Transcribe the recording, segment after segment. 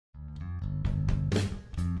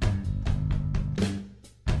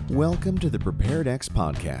Welcome to the PreparedX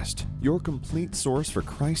podcast, your complete source for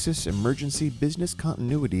crisis, emergency, business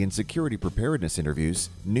continuity, and security preparedness interviews,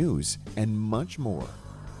 news, and much more.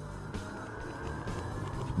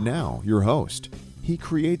 Now, your host. He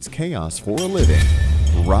creates chaos for a living,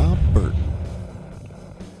 Rob Burton.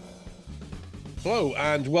 Hello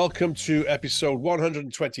and welcome to episode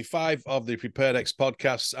 125 of the PreparedX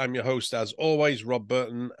podcast. I'm your host, as always, Rob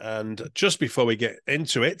Burton. And just before we get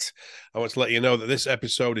into it, I want to let you know that this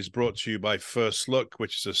episode is brought to you by First Look,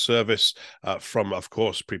 which is a service from, of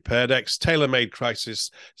course, PreparedX, tailor-made crisis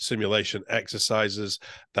simulation exercises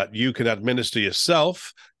that you can administer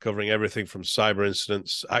yourself, covering everything from cyber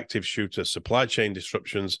incidents, active shooter, supply chain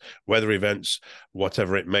disruptions, weather events,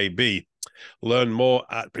 whatever it may be. Learn more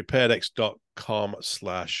at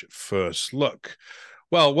preparedx.com/firstlook.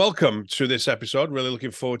 Well, welcome to this episode. Really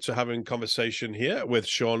looking forward to having a conversation here with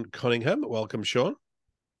Sean Cunningham. Welcome, Sean.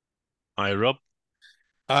 Hi, Rob.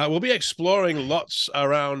 We'll be exploring lots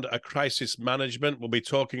around crisis management. We'll be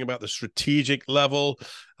talking about the strategic level.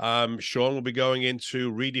 Sean will be going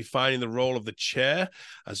into redefining the role of the chair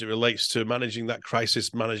as it relates to managing that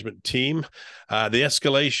crisis management team, the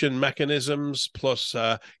escalation mechanisms, plus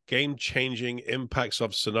game-changing impacts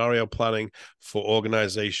of scenario planning for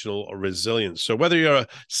organizational resilience. So whether you're a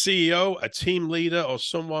CEO, a team leader, or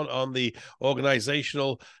someone on the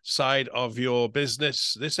organizational side of your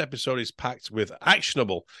business, this episode is packed with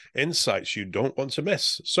actionable insights you don't want to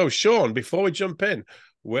miss. So Sean, before we jump in,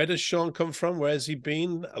 where does Sean come from? Where has he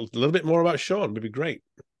been? A little bit more about Sean would be great.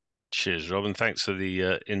 Cheers, Rob, and thanks for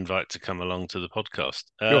the invite to come along to the podcast.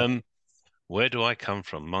 Sure. Where do I come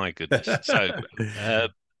from? My goodness. So,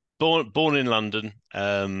 born in London,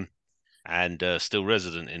 and still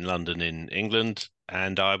resident in London in England.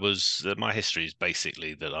 And my history is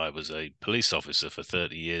basically that I was a police officer for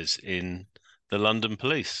 30 years in the London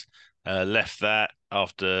Police. Left that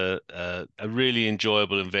after a really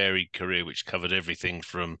enjoyable and varied career, which covered everything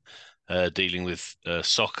from dealing with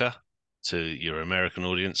soccer to your American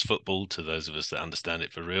audience, football to those of us that understand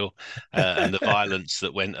it for real, and the violence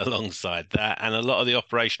that went alongside that, and a lot of the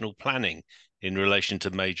operational planning in relation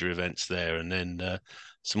to major events there. And then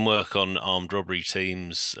some work on armed robbery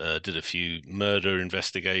teams, did a few murder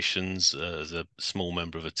investigations as a small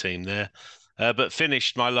member of a team there. But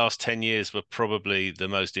finished, my last 10 years were probably the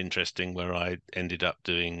most interesting, where I ended up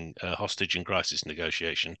doing hostage and crisis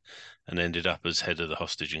negotiation and ended up as head of the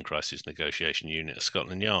hostage and crisis negotiation unit at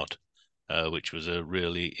Scotland Yard, which was a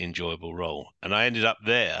really enjoyable role. And I ended up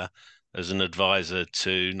there as an advisor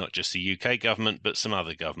to not just the UK government, but some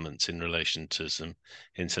other governments in relation to some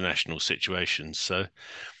international situations. So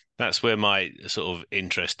that's where my sort of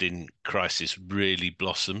interest in crisis really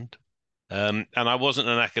blossomed. And I wasn't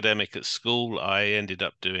an academic at school. I ended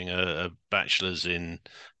up doing a bachelor's in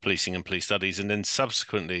policing and police studies. And then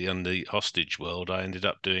subsequently, in the hostage world, I ended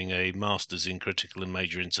up doing a master's in critical and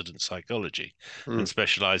major incident psychology and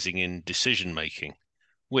specializing in decision making,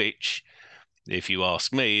 which, if you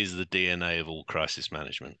ask me, is the DNA of all crisis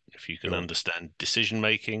management. If you can understand decision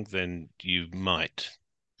making, then you might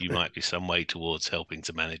be some way towards helping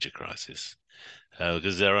to manage a crisis,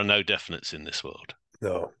 because there are no definites in this world.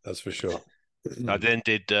 No, that's for sure. I then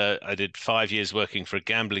did 5 years working for a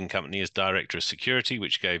gambling company as director of security,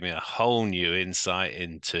 which gave me a whole new insight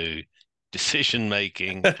into decision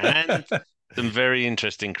making and some very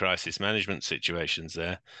interesting crisis management situations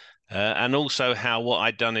there, and also how what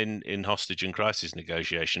I'd done in hostage and crisis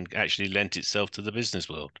negotiation actually lent itself to the business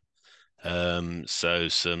world. So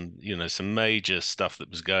some major stuff that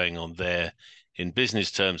was going on there in business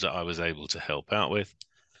terms that I was able to help out with.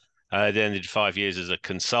 I then did 5 years as a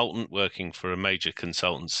consultant working for a major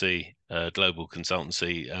consultancy, global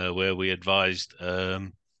consultancy, where we advised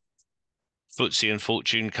FTSE and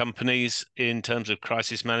Fortune companies in terms of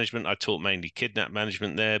crisis management. I taught mainly kidnap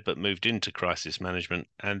management there, but moved into crisis management.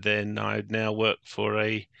 And then I now work for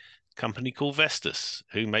a company called Vestas,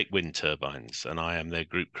 who make wind turbines, and I am their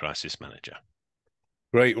group crisis manager.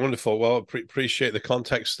 Great, wonderful. Well, appreciate the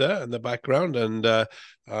context there and the background, and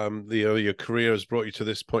your career has brought you to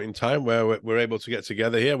this point in time where we're able to get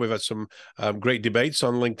together here. We've had some great debates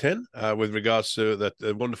on LinkedIn with regards to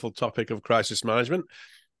the wonderful topic of crisis management,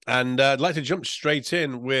 and I'd like to jump straight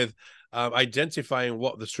in with identifying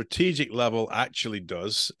what the strategic level actually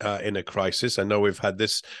does in a crisis. I know we've had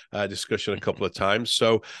this discussion a couple of times.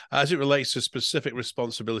 So as it relates to specific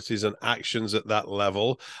responsibilities and actions at that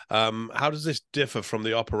level, how does this differ from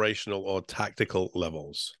the operational or tactical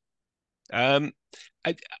levels? I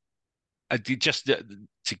just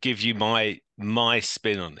to give you my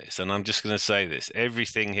spin on this, and I'm just going to say this: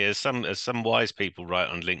 everything here, as some wise people write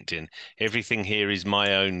on LinkedIn, everything here is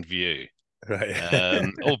my own view.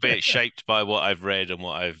 Right. albeit shaped by what I've read and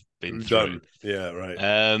what I've been through. Done. Yeah,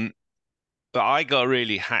 right. But I got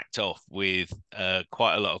really hacked off with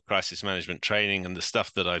quite a lot of crisis management training and the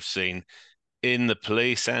stuff that I've seen in the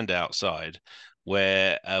police and outside,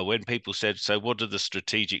 where when people said, "So what do the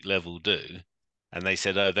strategic level do?" and they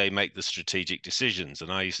said, "Oh, they make the strategic decisions,"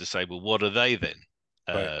 and I used to say, "Well, what are they then?"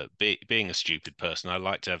 Right. Being a stupid person, I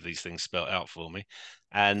like to have these things spelled out for me,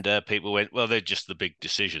 and people went, "Well, they're just the big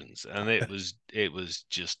decisions," and it was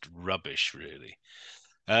just rubbish, really.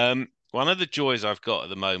 One of the joys I've got at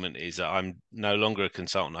the moment is that I'm no longer a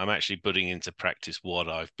consultant. I'm actually putting into practice what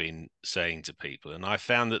I've been saying to people. And I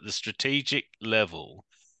found that the strategic level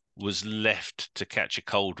was left to catch a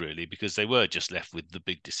cold, really, because they were just left with the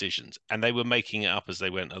big decisions and they were making it up as they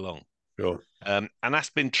went along. Sure. And that's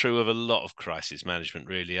been true of a lot of crisis management,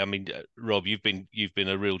 really. I mean, Rob, you've been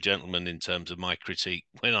a real gentleman in terms of my critique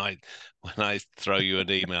when I throw you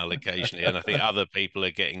an email occasionally, and I think other people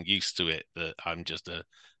are getting used to it that I'm just a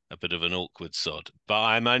bit of an awkward sod. But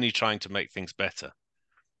I'm only trying to make things better.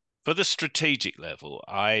 For the strategic level,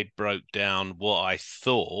 I broke down what I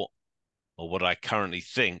thought or what I currently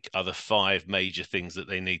think are the five major things that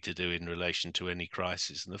they need to do in relation to any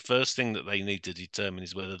crisis. And the first thing that they need to determine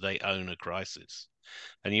is whether they own a crisis.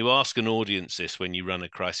 And you ask an audience this when you run a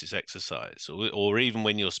crisis exercise, or even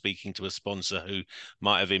when you're speaking to a sponsor who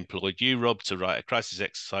might have employed you, Rob, to write a crisis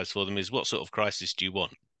exercise for them, is what sort of crisis do you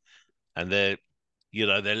want? And they're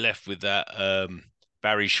left with that.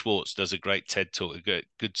 Barry Schwartz does a great TED talk, a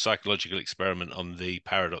good psychological experiment on the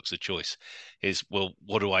paradox of choice. Is, well,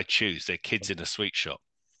 what do I choose? They're kids in a sweet shop.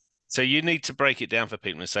 So you need to break it down for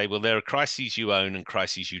people and say, well, there are crises you own and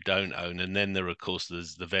crises you don't own. And then of course,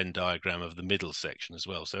 there's the Venn diagram of the middle section as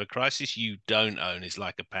well. So a crisis you don't own is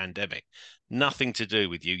like a pandemic, nothing to do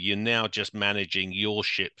with you. You're now just managing your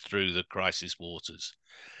ship through the crisis waters.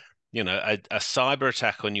 A cyber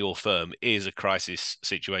attack on your firm is a crisis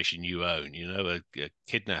situation you own. A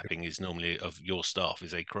kidnapping is normally of your staff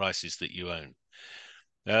is a crisis that you own.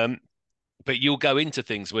 But you'll go into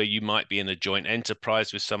things where you might be in a joint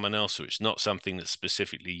enterprise with someone else, or it's not something that's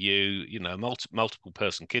specifically you. Multiple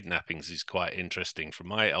person kidnappings is quite interesting from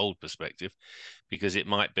my old perspective, because it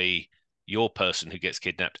might be your person who gets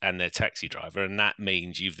kidnapped and their taxi driver, and that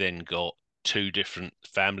means you've then got two different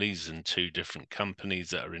families and two different companies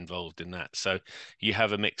that are involved in that. So you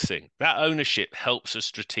have a mixing. That ownership helps a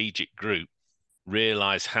strategic group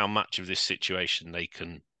realize how much of this situation they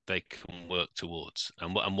can work towards,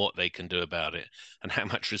 and what they can do about it, and how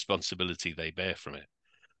much responsibility they bear from it.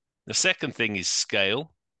 The second thing is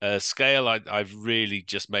scale. Scale, I've really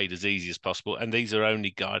just made as easy as possible, and these are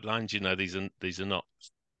only guidelines. These are not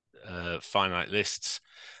finite lists.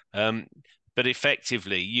 Um, but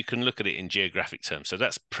effectively, you can look at it in geographic terms. So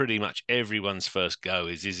that's pretty much everyone's first go: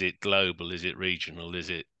 is it global? Is it regional? Is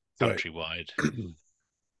it Right. countrywide?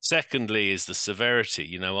 Secondly, is the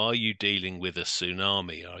severity. Are you dealing with a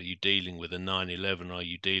tsunami? Are you dealing with a 9/11? Are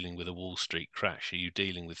you dealing with a Wall Street crash? Are you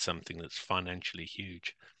dealing with something that's financially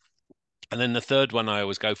huge? And then the third one I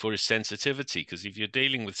always go for is sensitivity, because if you're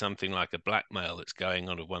dealing with something like a blackmail that's going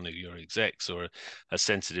on of one of your execs, or a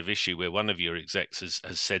sensitive issue where one of your execs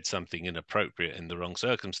has said something inappropriate in the wrong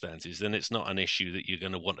circumstances, then it's not an issue that you're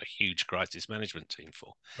going to want a huge crisis management team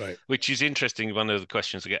for. Right. Which is interesting. One of the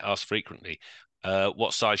questions I get asked frequently,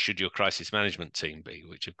 what size should your crisis management team be?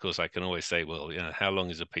 Which, of course, I can always say, well, how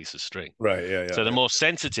long is a piece of string? Right. Yeah. So the Yeah. more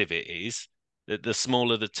sensitive it is, the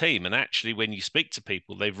smaller the team. And actually, when you speak to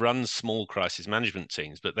people, they've run small crisis management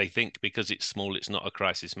teams, but they think because it's small, it's not a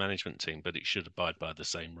crisis management team, but it should abide by the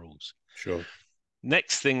same rules. Sure.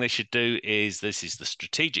 Next thing they should do is, this is the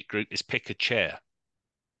strategic group, is pick a chair.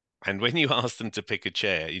 And when you ask them to pick a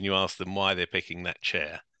chair and you ask them why they're picking that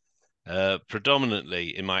chair,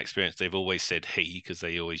 predominantly, in my experience, they've always said he, because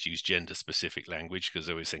they always use gender specific language, because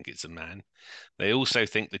they always think it's a man. They also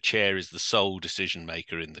think the chair is the sole decision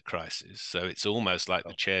maker in the crisis. So it's almost like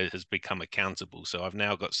the chair has become accountable. So I've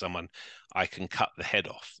now got someone I can cut the head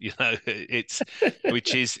off, it's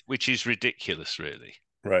which is ridiculous, really.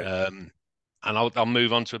 Right. And I'll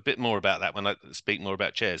move on to a bit more about that when I speak more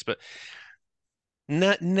about chairs. But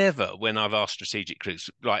never, when I've asked strategic groups,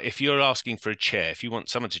 like, if you're asking for a chair, if you want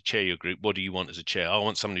someone to chair your group, what do you want as a chair? I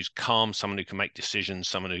want someone who's calm, someone who can make decisions,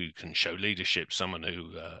 someone who can show leadership, someone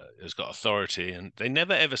who has got authority. And they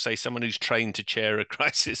never ever say someone who's trained to chair a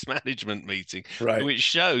crisis management meeting, Right. which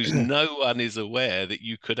shows no one is aware that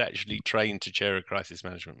you could actually train to chair a crisis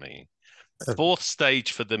management meeting. Fourth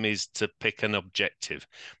stage for them is to pick an objective.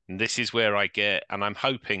 And this is where and I'm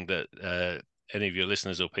hoping that any of your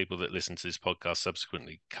listeners or people that listen to this podcast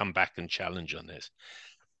subsequently come back and challenge on this.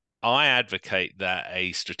 I advocate that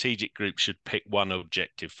a strategic group should pick one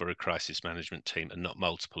objective for a crisis management team and not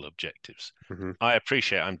multiple objectives. Mm-hmm. I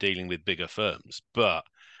appreciate I'm dealing with bigger firms, but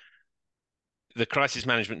the crisis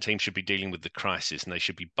management team should be dealing with the crisis and they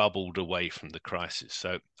should be bubbled away from the crisis.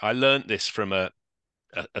 So I learned this from a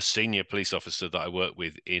senior police officer that I work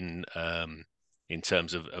with in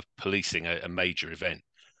terms of policing a major event.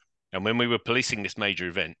 And when we were policing this major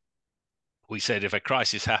event, we said if a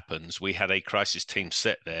crisis happens, we had a crisis team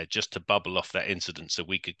set there just to bubble off that incident so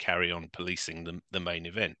we could carry on policing the main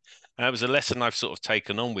event. And that was a lesson I've sort of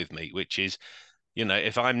taken on with me, which is,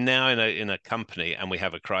 if I'm now in a company and we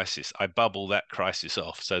have a crisis, I bubble that crisis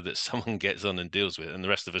off so that someone gets on and deals with it and the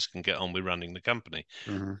rest of us can get on with running the company.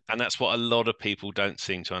 Mm-hmm. And that's what a lot of people don't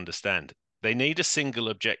seem to understand. They need a single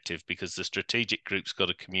objective because the strategic group's got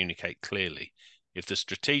to communicate clearly. If the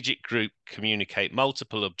strategic group communicate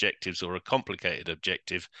multiple objectives or a complicated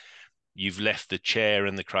objective, you've left the chair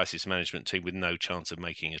and the crisis management team with no chance of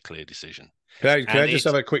making a clear decision. Can I just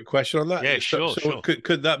have a quick question on that? Yeah, sure.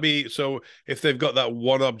 Could that be, so if they've got that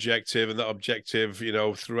one objective and that objective,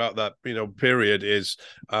 throughout that, period is,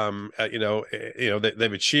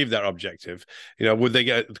 they've achieved that objective,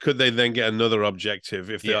 could they then get another objective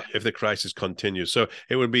if the crisis continues? So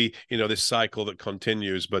it would be, this cycle that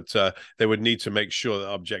continues, but they would need to make sure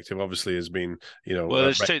that objective obviously has been,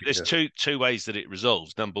 Well, there's two ways that it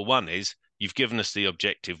resolves. Number one is you've given us the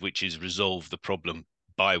objective, which is resolve the problem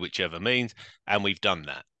by whichever means, and we've done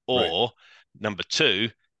that. Or number two,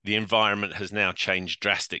 the environment has now changed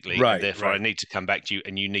drastically, and therefore I need to come back to you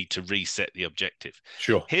and you need to reset the objective.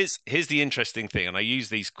 Sure. Here's the interesting thing, and I use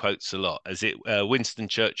these quotes a lot, Winston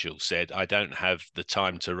Churchill said, I don't have the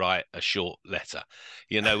time to write a short letter,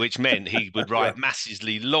 which meant he would write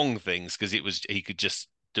massively long things because he could just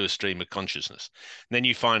do a stream of consciousness. And then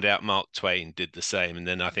you find out Mark Twain did the same. And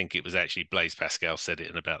then I think it was actually Blaise Pascal said it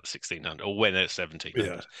in about 1600 or when it's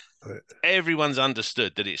 1700. Yeah. Everyone's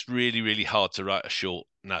understood that it's really, really hard to write a short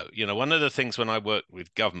note. One of the things when I worked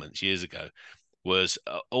with governments years ago was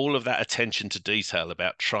all of that attention to detail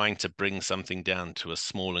about trying to bring something down to a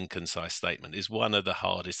small and concise statement is one of the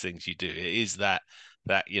hardest things you do. It is that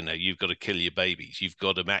you've got to kill your babies. You've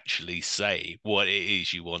got to actually say what it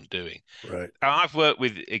is you want doing. Right. I've worked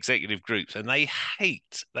with executive groups and they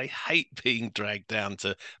hate being dragged down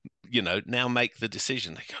to, now make the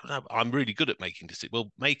decision. They go, no, I'm really good at making decisions.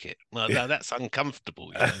 Well, make it. Well, no, that's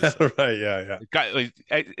uncomfortable. So. Right. Yeah.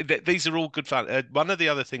 These are all good fun. One of the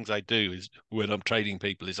other things I do is when I'm training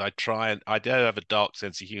people is I do have a dark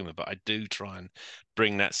sense of humor, but I do try and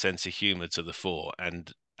bring that sense of humor to the fore.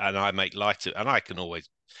 And I make light of, and I can always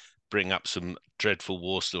bring up some dreadful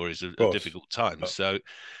war stories of difficult times. So,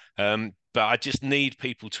 but I just need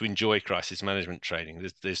people to enjoy crisis management training.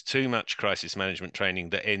 There's too much crisis management training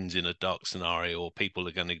that ends in a dark scenario or people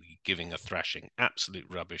are going to be giving a thrashing. Absolute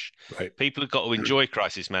rubbish. Right. People have got to enjoy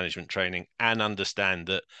crisis management training and understand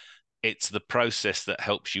that it's the process that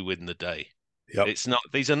helps you win the day. Yep. It's not,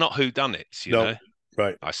 these are not whodunits, you know.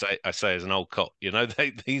 Right. I say as an old cop,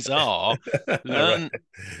 these are learn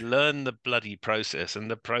the bloody process, and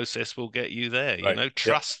the process will get you there. Right.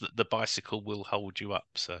 Trust that the bicycle will hold you up.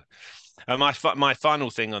 So, and my final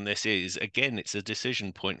thing on this is, again, it's a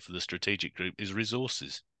decision point for the strategic group is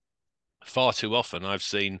resources. Far too often I've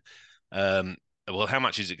seen, well, how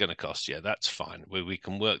much is it going to cost? Yeah, that's fine. We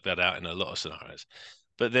can work that out in a lot of scenarios.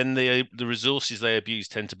 But then the resources they abuse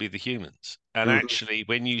tend to be the humans. And actually,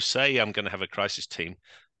 when you say I'm going to have a crisis team,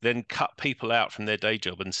 then cut people out from their day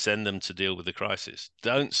job and send them to deal with the crisis.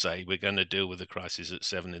 Don't say we're going to deal with the crisis at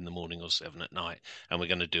 7 in the morning or 7 at night, and we're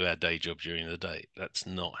going to do our day job during the day. That's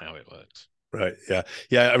not how it works. Right.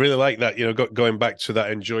 Yeah. I really like that. Going back to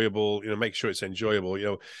that enjoyable. Make sure it's enjoyable.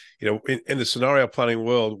 In the scenario planning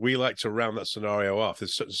world, we like to round that scenario off.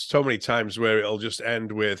 There's so many times where it'll just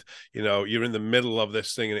end with, you're in the middle of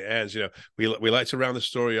this thing and it ends. We like to round the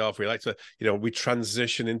story off. We like to, we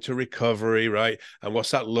transition into recovery, right? And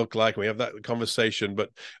what's that look like? We have that conversation, but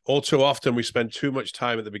all too often we spend too much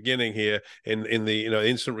time at the beginning here in the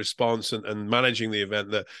instant response and managing the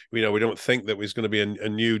event that we don't think that there's going to be a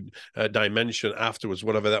new dimension afterwards,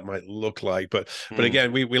 whatever that might look like. But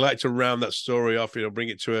again, we like to round that story off, bring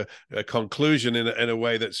it to a conclusion in a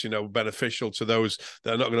way that's beneficial to those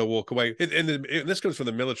that are not going to walk away. This comes from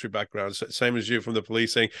the military background, same as you from the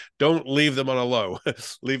policing. Don't leave them on a low.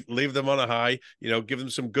 leave them on a high. Give them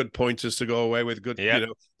some good pointers to go away with. Good,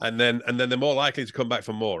 and then they're more likely to come back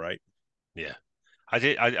for more, right? Yeah. I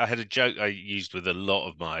had a joke I used with a lot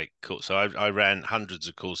of my courses. So I ran hundreds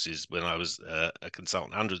of courses when I was a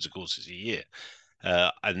consultant, hundreds of courses a year.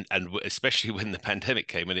 And especially when the pandemic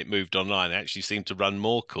came and it moved online, it actually seemed to run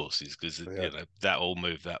more courses because that all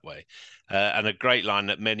moved that way. And a great line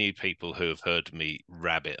that many people who have heard me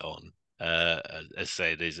rabbit on as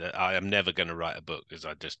said is, I am never going to write a book because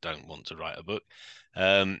I just don't want to write a book.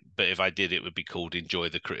 But if I did, it would be called Enjoy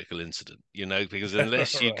the Critical Incident, because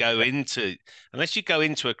unless you go into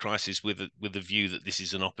a crisis with a view that this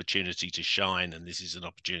is an opportunity to shine and this is an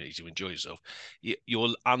opportunity to enjoy yourself, you're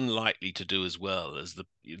unlikely to do as well as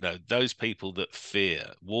those people that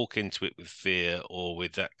walk into it with fear or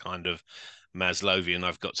with that kind of Maslowian,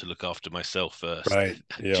 I've got to look after myself first. Right.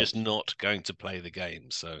 Yeah. Just not going to play the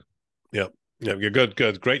game. So yeah, you're good.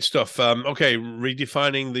 Great stuff. Okay,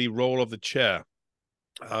 redefining the role of the chair.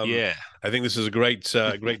 Yeah. I think this is a great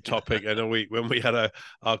topic. I know when we had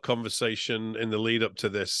our conversation in the lead up to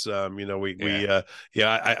this, I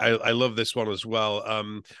love this one as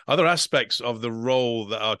well. Other aspects of the role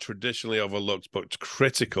that are traditionally overlooked but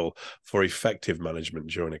critical for effective management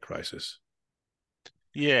during a crisis.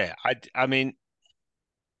 Yeah, I mean,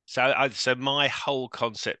 so my whole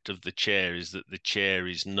concept of the chair is that the chair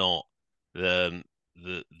is not the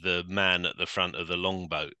man at the front of the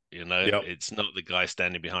longboat. Yep. It's not the guy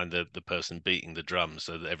standing behind the person beating the drum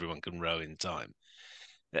so that everyone can row in time.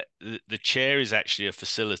 The chair is actually a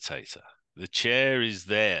facilitator. The chair is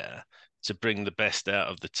there to bring the best out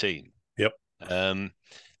of the team. Yep.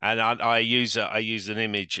 And I use an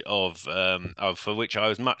image of for which I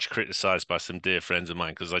was much criticised by some dear friends of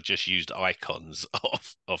mine because I just used icons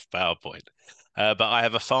of PowerPoint. But I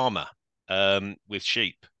have a farmer with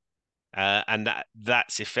sheep, and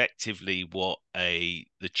that's effectively what the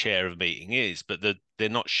chair of meeting is. But they're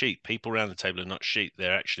not sheep. People around the table are not sheep.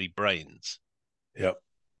 They're actually brains. Yep.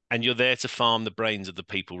 And you're there to farm the brains of the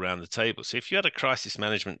people around the table. So if you had a crisis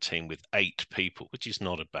management team with 8 people, which is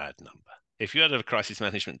not a bad number, if you had a crisis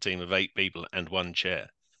management team of 8 people and 1 chair,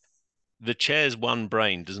 the chair's 1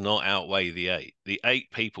 brain does not outweigh the 8. The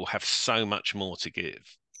 8 people have so much more to give.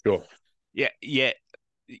 Sure. Yeah.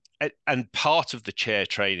 And part of the chair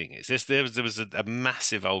training is this. There was a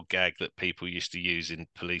massive old gag that people used to use in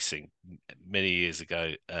policing many years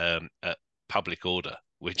ago at public order,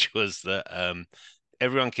 which was that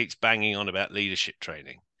everyone keeps banging on about leadership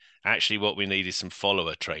training. Actually, what we need is some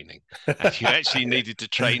follower training. And you actually needed to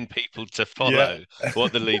train people to follow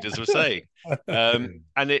what the leaders were saying.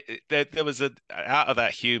 And there was out of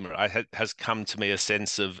that humor, has come to me a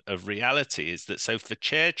sense of reality is that so for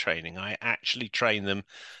chair training, I actually train them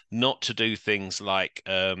not to do things like,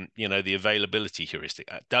 the availability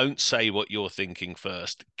heuristic. Don't say what you're thinking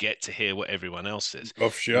first. Get to hear what everyone else says.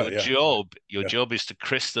 Oh, sure. Your job is to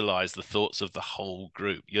crystallize the thoughts of the whole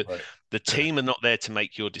group. Right. The team are not there to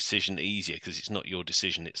make your decision easier because it's not your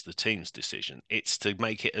decision, it's the team's decision. It's to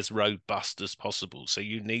make it as robust as possible. So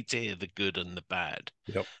you need to hear the good and the bad.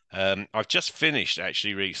 Yep. I've just finished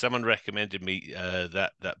actually reading. Someone recommended me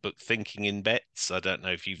that book, Thinking in Bets. I don't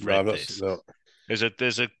know if you've read this. No.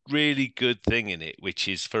 There's a really good thing in it, which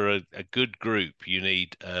is for a good group, you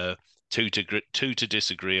need two to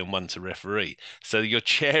disagree and 1 to referee. So your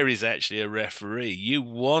chair is actually a referee. You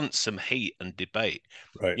want some heat and debate,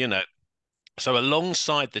 right? So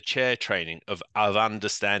alongside the chair training of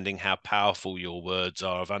understanding how powerful your words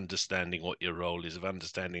are, of understanding what your role is, of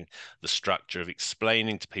understanding the structure, of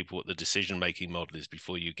explaining to people what the decision-making model is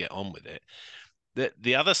before you get on with it,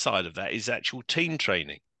 the other side of that is actual team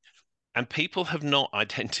training. And people have not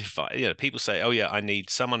identified, people say, oh yeah, I need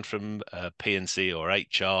someone from P&C or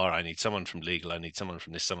HR, I need someone from legal, I need someone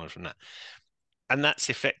from this, someone from that. And that's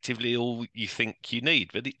effectively all you think you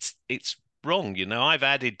need, but it's wrong. I've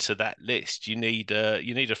added to that list. You need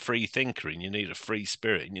a free thinker, and you need a free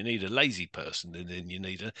spirit, and you need a lazy person, and then you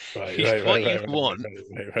need what you want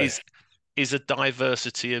is a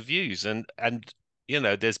diversity of views. And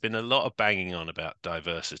there's been a lot of banging on about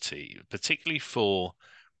diversity, particularly for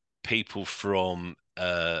people from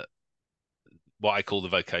what I call the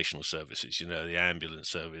vocational services, the ambulance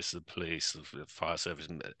service, the police, the fire service,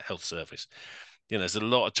 and the health service. There's a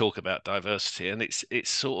lot of talk about diversity, and it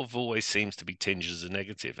sort of always seems to be tinged as a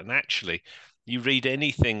negative. And actually, you read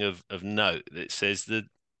anything of note that says that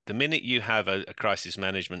the minute you have a crisis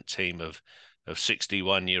management team of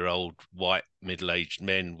 61-year-old white middle-aged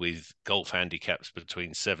men with golf handicaps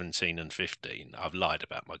between 17 and 15. I've lied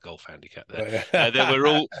about my golf handicap there.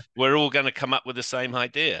 That we're all going to come up with the same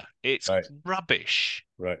idea. It's rubbish.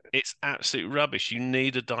 Right. It's absolute rubbish. You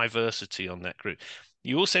need a diversity on that group.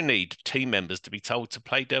 You also need team members to be told to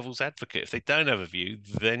play devil's advocate. If they don't have a view,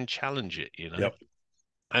 then challenge it, Yep.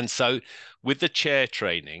 And so with the chair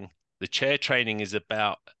training is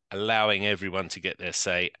about allowing everyone to get their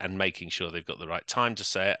say and making sure they've got the right time to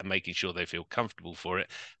say it and making sure they feel comfortable for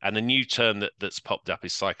it. And a new term that's popped up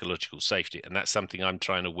is psychological safety. And that's something I'm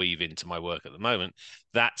trying to weave into my work at the moment.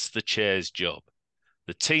 That's the chair's job.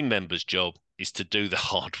 The team member's job is to do the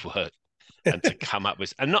hard work and to come up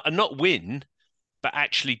with, and not win, but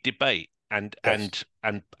actually debate and Yes.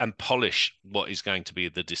 and polish what is going to be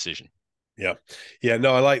the decision. Yeah. Yeah.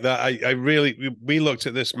 No, I like that. I really, we looked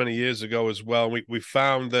at this many years ago as well. We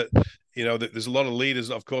found that, that there's a lot of leaders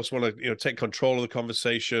that, of course, want to, take control of the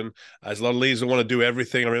conversation. There's a lot of leaders that want to do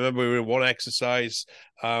everything. I remember we were in one exercise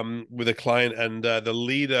with a client, and the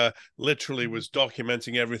leader literally was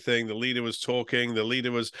documenting everything. The leader was talking. The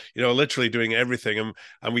leader was, literally doing everything.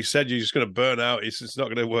 And we said, you're just going to burn out. It's not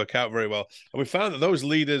going to work out very well. And we found that those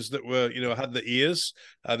leaders that were, had the ears,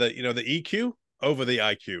 the EQ over the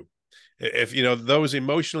IQ. If those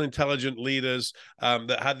emotional intelligent leaders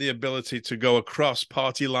that had the ability to go across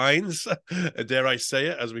party lines, dare I say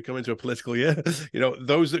it, as we come into a political year,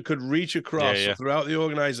 those that could reach across throughout the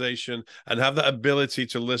organization and have that ability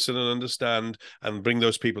to listen and understand and bring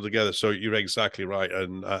those people together. So you're exactly right,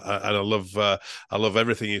 and I love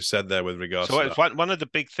everything you said there with regards to that. One of the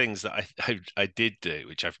big things that I did do,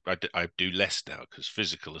 which I do less now because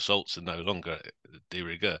physical assaults are no longer de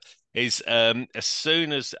rigueur, is as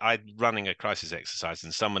soon as I'm running a crisis exercise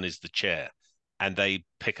and someone is the chair and they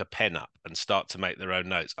pick a pen up and start to make their own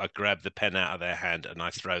notes, I grab the pen out of their hand and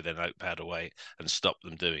I throw their notepad away and stop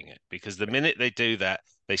them doing it. Because the minute they do that,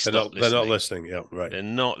 they stop listening. They're not listening. Yeah, right. They're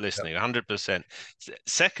not listening, 100%.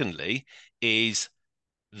 Secondly is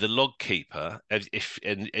the log keeper, if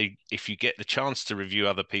you get the chance to review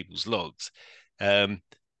other people's logs,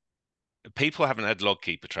 people haven't had log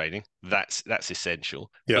keeper training. That's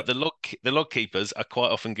essential. But the log keepers are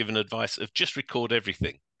quite often given advice of just record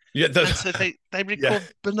everything. Yeah, and so they record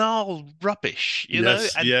banal rubbish, know.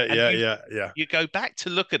 And, you go back to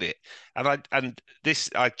look at it, and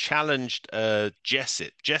I challenged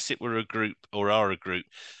Jessit. Jessit were a group, or are a group,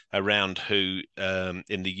 around who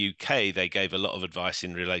in the UK they gave a lot of advice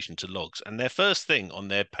in relation to logs. And their first thing on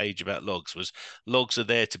their page about logs was logs are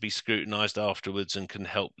there to be scrutinized afterwards and can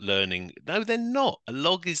help learning. No, they're not. A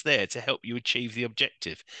log is there to help you achieve the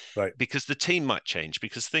objective. Right. Because the team might change,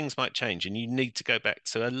 because things might change, and you need to go back.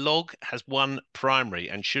 So a log has one primary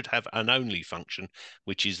and should have an only function,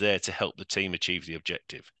 which is there to help the team achieve the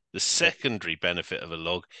objective. The secondary benefit of a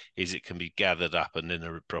log is it can be gathered up and then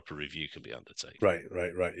a proper review can be undertaken.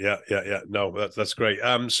 Right. Yeah. No, that's great.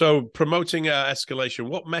 So promoting escalation,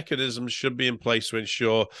 what mechanisms should be in place to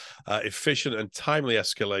ensure efficient and timely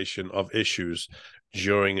escalation of issues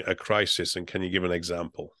during a crisis? And can you give an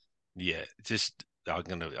example? Yeah, I'm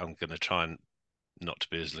gonna try and not to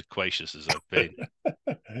be as loquacious as I've been.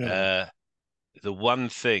 The one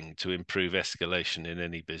thing to improve escalation in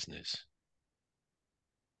any business: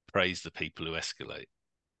 praise the people who escalate.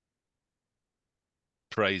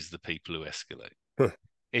 Praise the people who escalate.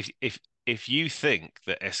 If you think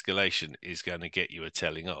that escalation is going to get you a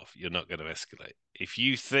telling off, you're not going to escalate. If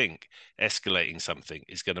you think escalating something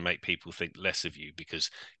is going to make people think less of you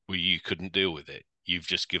because you couldn't deal with it, you've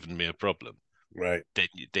just given me a problem. Right.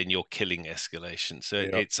 Then you're killing escalation. So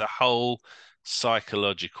it's a whole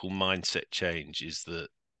psychological mindset change. Is that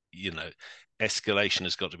escalation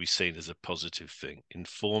has got to be seen as a positive thing.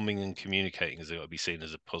 Informing and communicating has got to be seen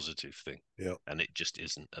as a positive thing. Yeah. And it just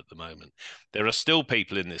isn't at the moment. There are still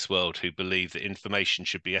people in this world who believe that information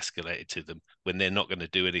should be escalated to them when they're not going to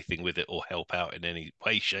do anything with it or help out in any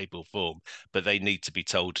way, shape, or form, but they need to be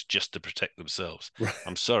told just to protect themselves. Right.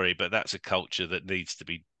 I'm sorry, but that's a culture that needs to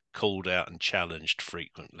be called out and challenged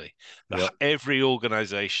frequently. Every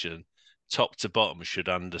organization, top to bottom, should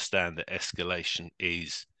understand that escalation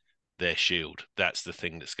is their shield. That's the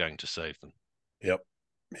thing that's going to save them. Yep.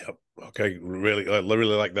 Okay, really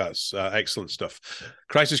like that. Excellent stuff.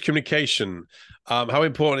 Crisis communication. How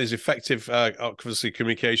important is effective, obviously,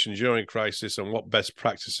 communication during crisis, and what best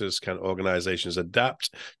practices can organizations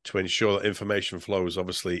adapt to ensure that information flows,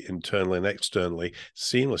 obviously, internally and externally,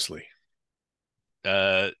 seamlessly?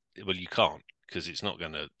 Well, you can't, because it's not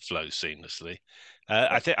going to flow seamlessly.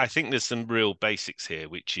 I think there's some real basics here,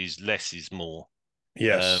 which is less is more.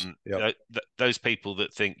 Yes. Those people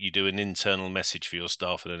that think you do an internal message for your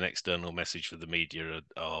staff and an external message for the media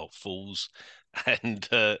are fools, and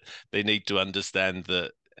they need to understand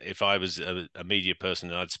that if I was a media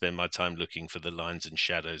person, I'd spend my time looking for the lines and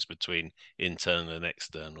shadows between internal and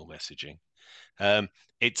external messaging.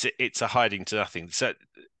 It's a hiding to nothing. So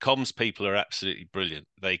comms people are absolutely brilliant.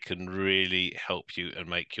 They can really help you and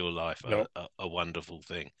make your life a wonderful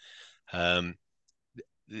thing.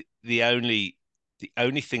 The only The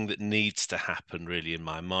only thing that needs to happen really in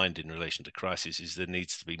my mind in relation to crisis is there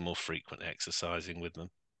needs to be more frequent exercising with them.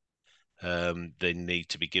 They need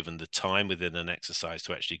to be given the time within an exercise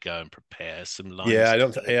to actually go and prepare some Yeah, lines I to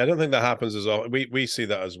don't. do. Yeah, I don't think that happens as well. We see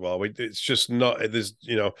that as well. It's just not. There's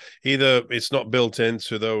either it's not built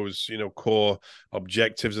into those core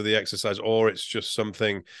objectives of the exercise, or it's just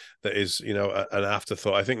something that is an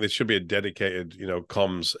afterthought. I think there should be a dedicated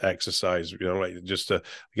comms exercise. Like just to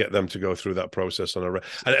get them to go through that process on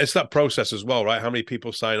and it's that process as well, right? How many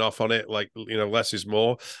people sign off on it? Like less is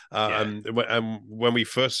more. Yeah. And when we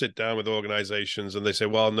first sit down with organizations and they say,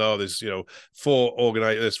 well, no, there's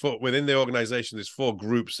there's four within the organization, there's 4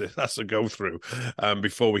 groups it has to go through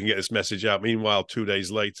before we can get this message out. Meanwhile, 2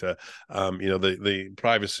 days later, the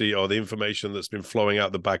privacy or the information that's been flowing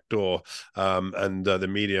out the back door, and the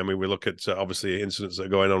media. I mean, we look at obviously incidents that are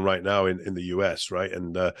going on right now in the US, right?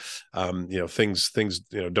 And things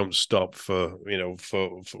don't stop for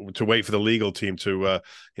to wait for the legal team to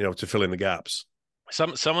to fill in the gaps.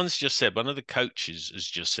 Someone's just said, one of the coaches has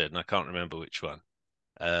just said, and I can't remember which one,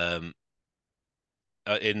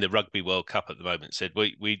 in the Rugby World Cup at the moment, said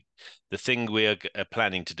the thing we are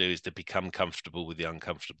planning to do is to become comfortable with the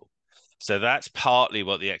uncomfortable. So that's partly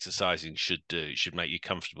what the exercising should do. It should make you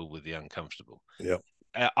comfortable with the uncomfortable. Yeah.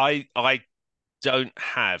 I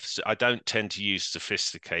don't tend to use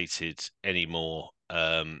sophisticated anymore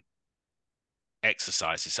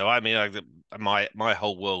exercises. So I mean, my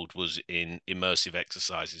whole world was in immersive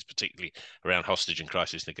exercises, particularly around hostage and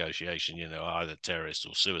crisis negotiation. Either terrorists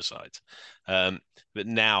or suicides. But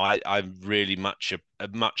now I'm really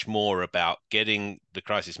much more about getting the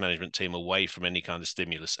crisis management team away from any kind of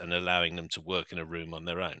stimulus and allowing them to work in a room on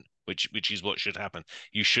their own. Which is what should happen.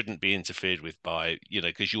 You shouldn't be interfered with by,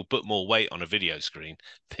 because you'll put more weight on a video screen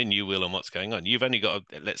than you will on what's going on. You've only got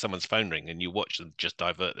to let someone's phone ring and you watch them just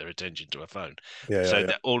divert their attention to a phone. So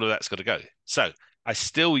that all of that's got to go. So I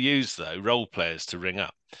still use, though, role players to ring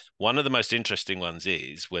up. One of the most interesting ones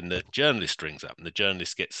is when the journalist rings up and the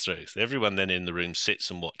journalist gets through. So everyone then in the room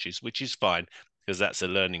sits and watches, which is fine because that's a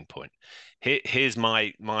learning point. Here's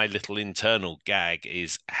my little internal gag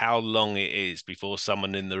is how long it is before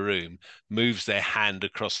someone in the room moves their hand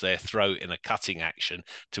across their throat in a cutting action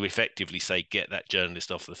to effectively say, get that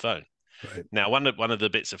journalist off the phone. Right. Now, one of the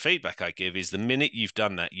bits of feedback I give is the minute you've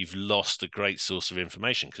done that, you've lost a great source of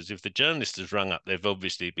information, because if the journalist has rung up, they've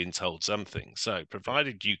obviously been told something. So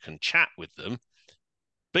provided you can chat with them,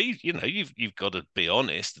 but you've got to be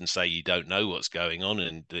honest and say you don't know what's going on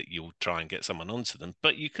and that you'll try and get someone onto them,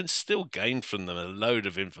 but you can still gain from them a load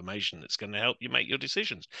of information that's going to help you make your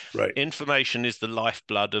decisions. Right. Information is the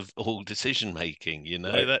lifeblood of all decision making.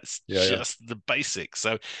 Right. That's just the basics.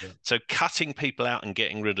 So cutting people out and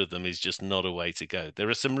getting rid of them is just not a way to go. There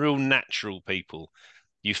are some real natural people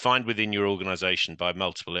you find within your organization by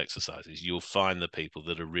multiple exercises. You'll find the people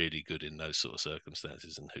that are really good in those sort of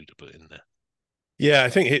circumstances and who to put in there. Yeah, I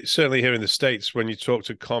think certainly here in the States, when you talk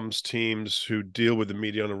to comms teams who deal with the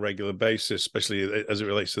media on a regular basis, especially as it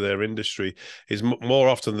relates to their industry, is more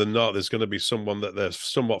often than not, there's going to be someone that they're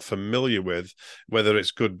somewhat familiar with, whether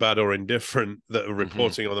it's good, bad, or indifferent, that are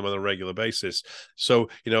reporting on them on a regular basis. So,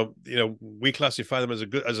 we classify them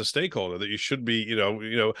as a stakeholder that you should be,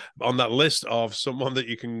 on that list of someone that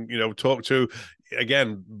you can, talk to,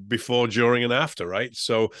 again, before, during, and after, right?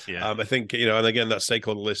 So I think and again, that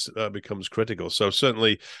stakeholder list becomes critical. So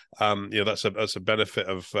certainly that's a benefit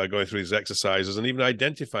of going through these exercises and even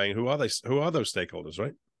identifying who are those stakeholders,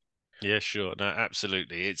 right? Yeah, sure. No,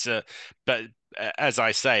 absolutely. It's but as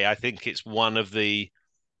I say, I think it's one of the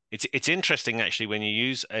it's interesting actually when you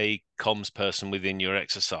use a comms person within your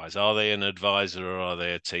exercise. Are they an advisor or are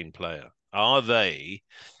they a team player? Are they?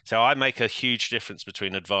 So I make a huge difference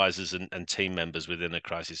between advisors and team members within a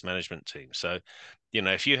crisis management team. So,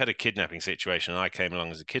 if you had a kidnapping situation and I came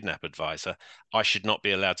along as a kidnap advisor, I should not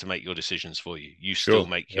be allowed to make your decisions for you. You still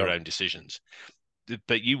make your own decisions.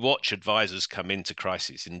 But you watch advisors come into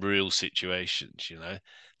crisis in real situations,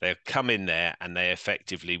 they'll come in there and they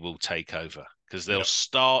effectively will take over because they'll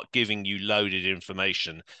start giving you loaded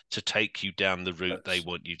information to take you down the route they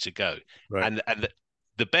want you to go. Right. And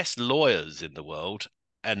the best lawyers in the world,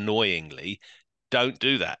 annoyingly, don't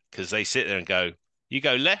do that because they sit there and go, you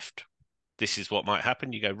go left, this is what might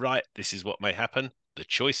happen. You go right, this is what may happen. the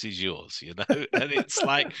choice is yours, you know. And it's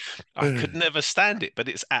like I could never stand it, but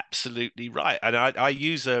it's absolutely right. And I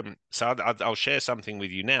use so I'll share something with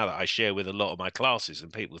you now that I share with a lot of my classes,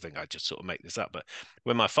 and people think I just sort of make this up. But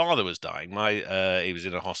when my father was dying, he was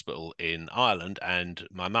in a hospital in Ireland, and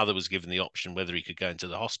my mother was given the option whether he could go into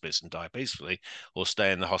the hospice and die peacefully, or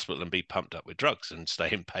stay in the hospital and be pumped up with drugs and stay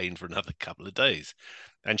in pain for another couple of days.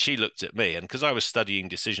 And she looked at me, and because I was studying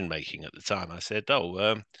decision making at the time, I said,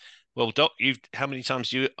 "Oh, well, Doc, how many times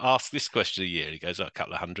do you ask this question a year?" He goes, "Oh, a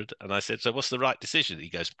couple of hundred." And I said, "So what's the right decision?" He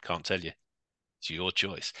goes, "Can't tell you. It's your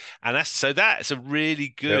choice." And that's a really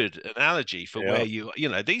Yep. good analogy for Yeah.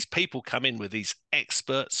 where these people come in with these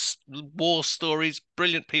experts, war stories,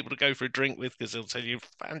 brilliant people to go for a drink with because they'll tell you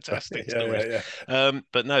fantastic Yeah. Yeah. stories. Yeah.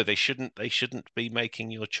 But no, they shouldn't be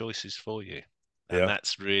making your choices for you. And Yeah.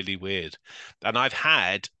 that's really weird. And I've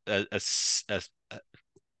had a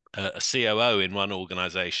COO in one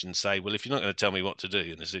organization say, "Well, if you're not going to tell me what to do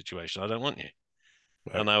in a situation, I don't want you."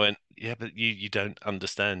 Right. And I went, "Yeah, but you don't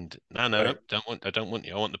understand. No, no, no, Right. I don't want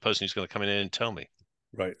you. I want the person who's going to come in here and tell me.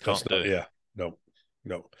 Right. That's Can't do not. it." Yeah. No.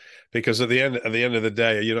 No. Because at the end of the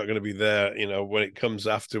day, you're not going to be there. When it comes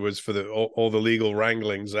afterwards for all the legal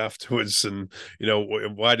wranglings afterwards, and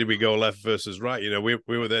why did we go left versus right?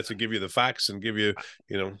 We were there to give you the facts and give you,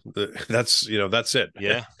 that's it.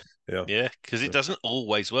 Yeah, Yeah. yeah, because it doesn't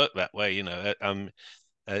always work that way.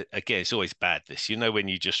 Again, it's always bad this, when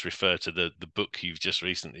you just refer to the book you've just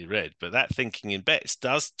recently read, but that thinking in bets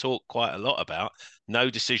does talk quite a lot about no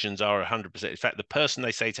decisions are 100%. In fact, the person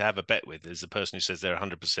they say to have a bet with is the person who says they're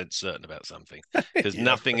 100% certain about something, because Yeah.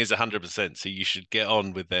 nothing is 100%. So you should get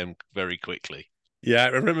on with them very quickly. Yeah, I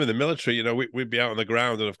remember in the military, we'd be out on the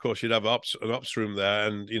ground, and of course you'd have an ops room there,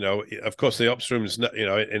 and of course the ops rooms,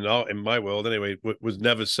 in my world anyway, was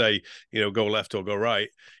never say, go left or go right.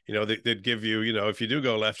 They'd give you, if you do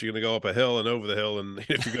go left, you're going to go up a hill and over the hill, and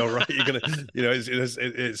if you go right, you're going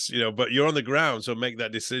to, but you're on the ground, so make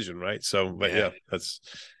that decision, right? So, but Yeah. yeah, that's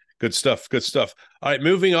good stuff. Good stuff. All right,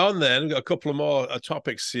 moving on then. We've got a couple of more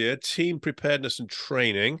topics here: team preparedness and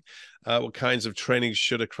training. What kinds of training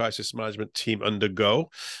should a crisis management team undergo?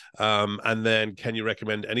 And then, can you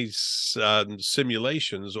recommend any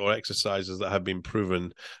simulations or exercises that have been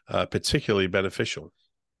proven particularly beneficial?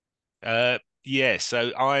 Yeah.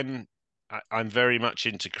 So I'm very much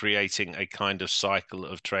into creating a kind of cycle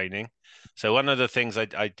of training. So one of the things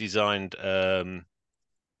I designed,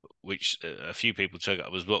 which a few people took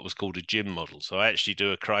up, was what was called a gym model. So I actually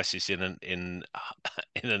do a crisis in in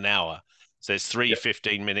an hour. So it's three Yeah.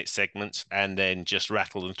 15-minute segments and then just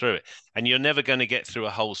rattle them through it. And you're never going to get through a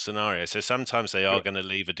whole scenario. So sometimes they are Sure. going to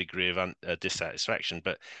leave a degree of dissatisfaction,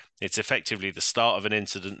 but it's effectively the start of an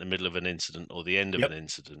incident, the middle of an incident, or the end of an Yep.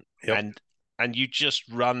 incident. Yep. And you just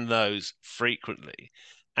run those frequently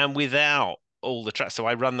and without all the tracks. So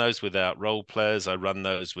I run those without role players. I run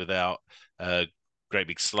those without uh, great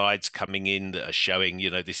big slides coming in that are showing,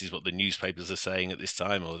 this is what the newspapers are saying at this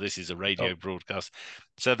time, or this is a radio Oh. broadcast.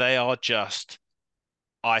 So they are just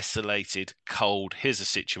isolated, cold. Here's a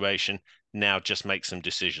situation. Now just make some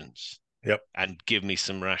decisions Yep. and give me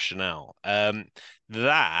some rationale.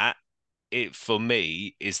 That it for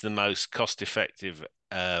me is the most cost-effective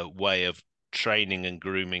way of training and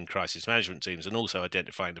grooming crisis management teams, and also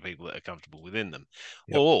identifying the people that are comfortable within them,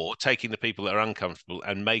 Yep. or taking the people that are uncomfortable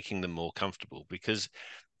and making them more comfortable, because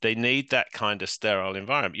they need that kind of sterile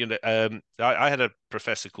environment. I had a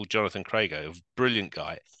professor called Jonathan Crago, a brilliant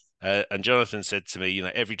guy, and Jonathan said to me,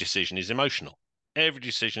 every decision is emotional. Every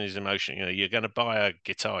decision is emotional. You're going to buy a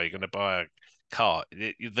guitar, you're going to buy a car.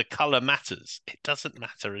 The color matters. It doesn't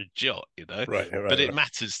matter a jot, Right. but Right. it Right.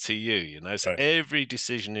 matters to you. So Right. every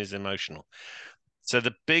decision is emotional. So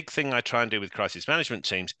the big thing I try and do with crisis management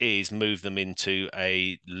teams is move them into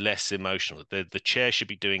a less emotional. The chair should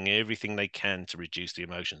be doing everything they can to reduce the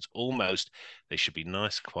emotions. Almost, they should be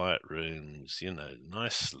nice, quiet rooms,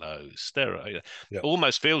 nice, slow, sterile. Yep.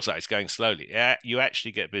 Almost feels like it's going slowly. Yeah, you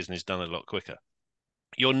actually get business done a lot quicker.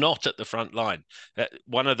 You're not at the front line.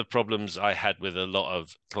 One of the problems I had with a lot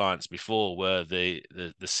of clients before were the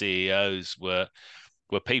CEOs were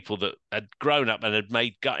people that had grown up and had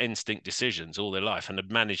made gut instinct decisions all their life and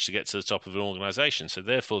had managed to get to the top of an organization. So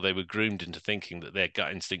therefore they were groomed into thinking that their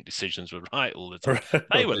gut instinct decisions were right all the time.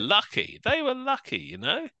 They were Right. lucky. They were lucky. And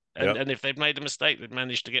Yep. and if they'd made a mistake, they'd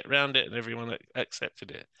managed to get around it and everyone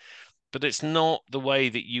accepted it. But it's not the way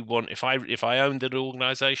that you want. If I owned an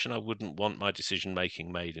organization, I wouldn't want my decision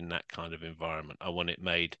making made in that kind of environment. I want it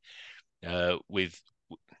made with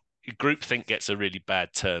groupthink gets a really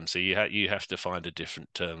bad term, so you have to find a different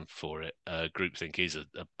term for it. Groupthink is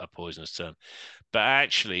a poisonous term, but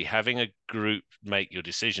actually having a group make your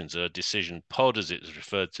decisions, a decision pod as it is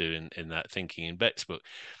referred to in that Thinking in Beck's book,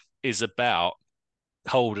 is about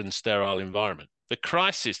cold and sterile environment. The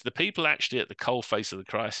crisis, the people actually at the cold face of the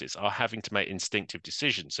crisis are having to make instinctive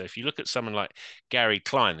decisions. So if you look at someone like Gary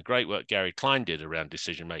Klein, the great work Gary Klein did around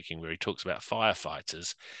decision making, where he talks about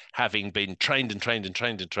firefighters having been trained and trained and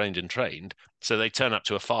trained and trained and trained, so they turn up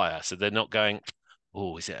to a fire, so they're not going,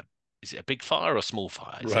 oh, is it a big fire or a small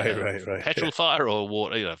fire? Is it a Right. petrol fire or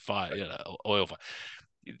water, fire, oil fire?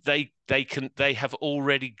 They have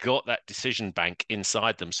already got that decision bank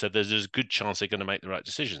inside them, so there's a good chance they're going to make the right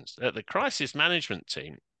decisions. At the crisis management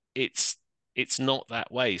team, it's not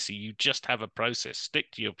that way. So you just have a process,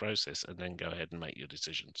 stick to your process, and then go ahead and make your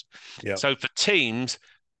decisions. Yeah. So for teams,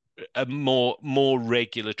 a more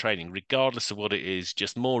regular training, regardless of what it is,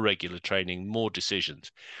 just more regular training, more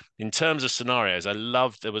decisions. In terms of scenarios, I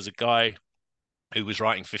love, there was a guy who was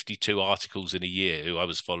writing 52 articles in a year, who I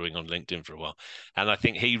was following on LinkedIn for a while. And I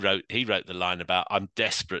think he wrote the line about, I'm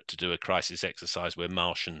desperate to do a crisis exercise where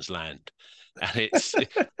Martians land. And it's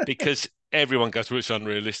because everyone goes, well, it's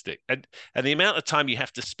unrealistic. And the amount of time you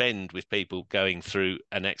have to spend with people going through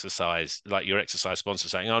an exercise, like your exercise sponsor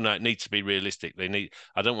saying, oh no, it needs to be realistic.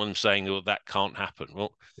 I don't want them saying, well, that can't happen.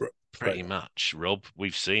 Well, pretty much, Rob,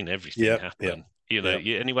 we've seen everything happen.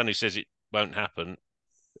 Anyone who says it won't happen,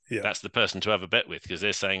 that's the person to have a bet with, because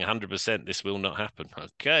they're saying 100% this will not happen.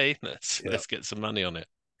 Okay, let's get some money on it.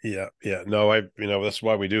 Yeah. No, that's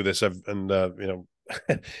why we do this.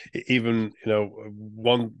 Even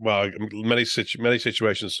many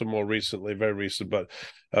situations, some more recently, very recent, but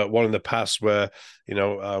one in the past where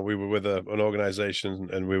we were with an organization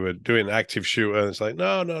and we were doing active shooter, and it's like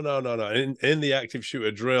no. In the active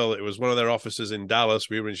shooter drill, it was one of their offices in Dallas.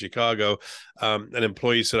 We were in Chicago. An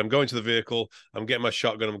employee said, "I'm going to the vehicle. I'm getting my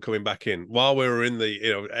shotgun. I'm coming back in." While we were in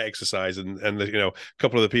the exercise, and a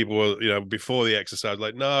couple of the people were before the exercise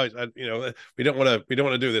like, "No, we don't want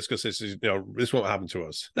to do this because this is this won't happen to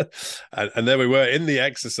us." and then we were in the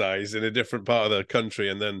exercise in a different part of the country,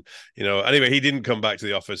 and then anyway, he didn't come back to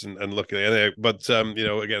the office and look at it anyway. But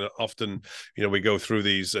again, often we go through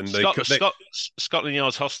these, and Scotland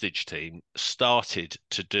Yard's hostage team started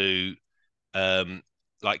to do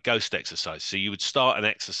like ghost exercise. So you would start an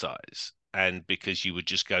exercise, and because you would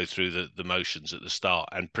just go through the motions at the start,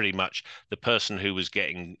 and pretty much the person who was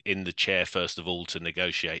getting in the chair first of all to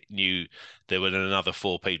negotiate knew there were another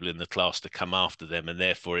 4 people in the class to come after them, and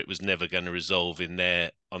therefore it was never going to resolve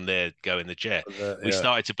on their go in the chair. We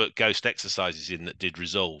started to put ghost exercises in that did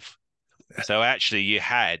resolve. So actually you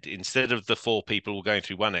had, instead of the 4 people going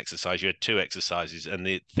through one exercise, you had 2 exercises, and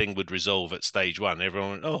the thing would resolve at stage 1.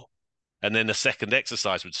 Everyone went, oh. And then a second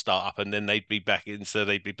exercise would start up, and then they'd be back in. So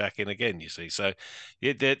they'd be back in again. You see, so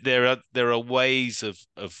there are ways of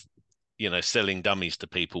selling dummies to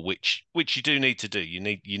people, which you do need to do. You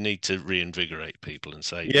need to reinvigorate people and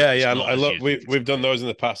say, I love we've done those in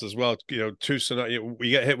the past as well. 2 scenarios,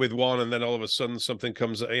 we get hit with one, and then all of a sudden something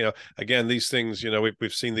comes. Again, these things,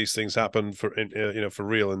 we've seen these things happen for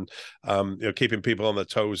real, and keeping people on their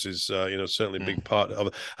toes is certainly a big part of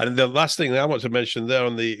it. And the last thing I want to mention there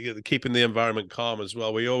on the keeping the environment calm as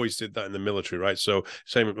well. We always did that in the military, right? So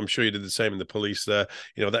same, I'm sure you did the same in the police there.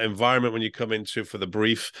 That environment when you come into for the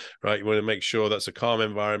brief, right? You want to make sure that's a calm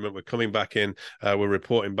environment. We're coming back in. We're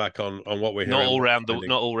reporting back on what we're hearing. Not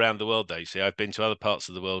all around the world, though. You see, I've been to other parts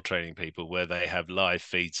of the world training people where they have live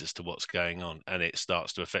feeds as to what's going on, and it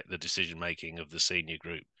starts to affect the decision making of the senior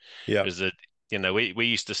group. Yeah, because we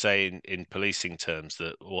used to say in policing terms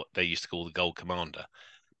that what they used to call the gold commander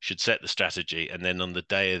should set the strategy, and then on the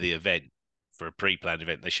day of the event, for a pre-planned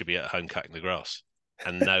event, they should be at home cutting the grass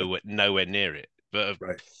and nowhere near it. But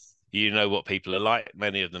right. What people are like.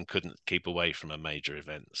 Many of them couldn't keep away from a major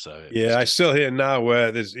event. So I still hear now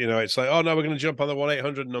where there's, it's like, oh no, we're going to jump on the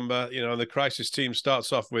 1-800 number, and the crisis team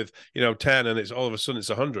starts off with, 10, and it's all of a sudden it's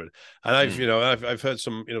 100. And I've heard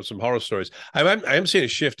some, some horror stories. I am seeing a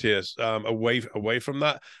shift here, away from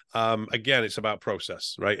that. Again, it's about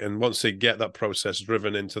process, right? And once they get that process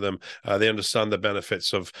driven into them, they understand the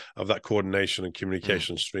benefits of that coordination and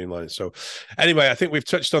communication streamline. So anyway, I think we've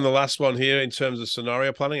touched on the last one here in terms of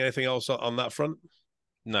scenario planning. Anything else on that front?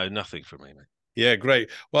 No, nothing from me, mate. Yeah,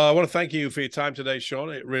 great. Well, I want to thank you for your time today,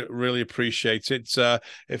 Sean. I really appreciate it.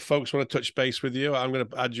 If folks want to touch base with you, I'm going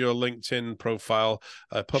to add your LinkedIn profile,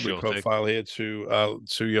 public profile here to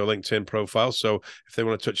your LinkedIn profile. So if they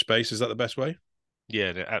want to touch base, is that the best way?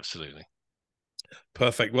 Yeah, absolutely.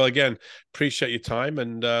 Perfect. Well, again, appreciate your time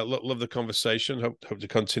and love the conversation. Hope to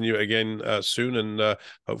continue it again soon, and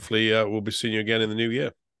hopefully we'll be seeing you again in the new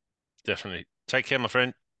year. Definitely. Take care, my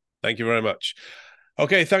friend. Thank you very much.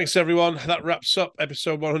 Okay, thanks everyone. That wraps up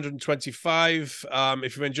episode 125.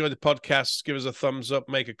 If you've enjoyed the podcast, give us a thumbs up,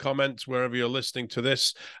 make a comment wherever you're listening to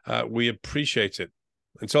this. We appreciate it.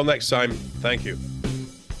 Until next time, thank you.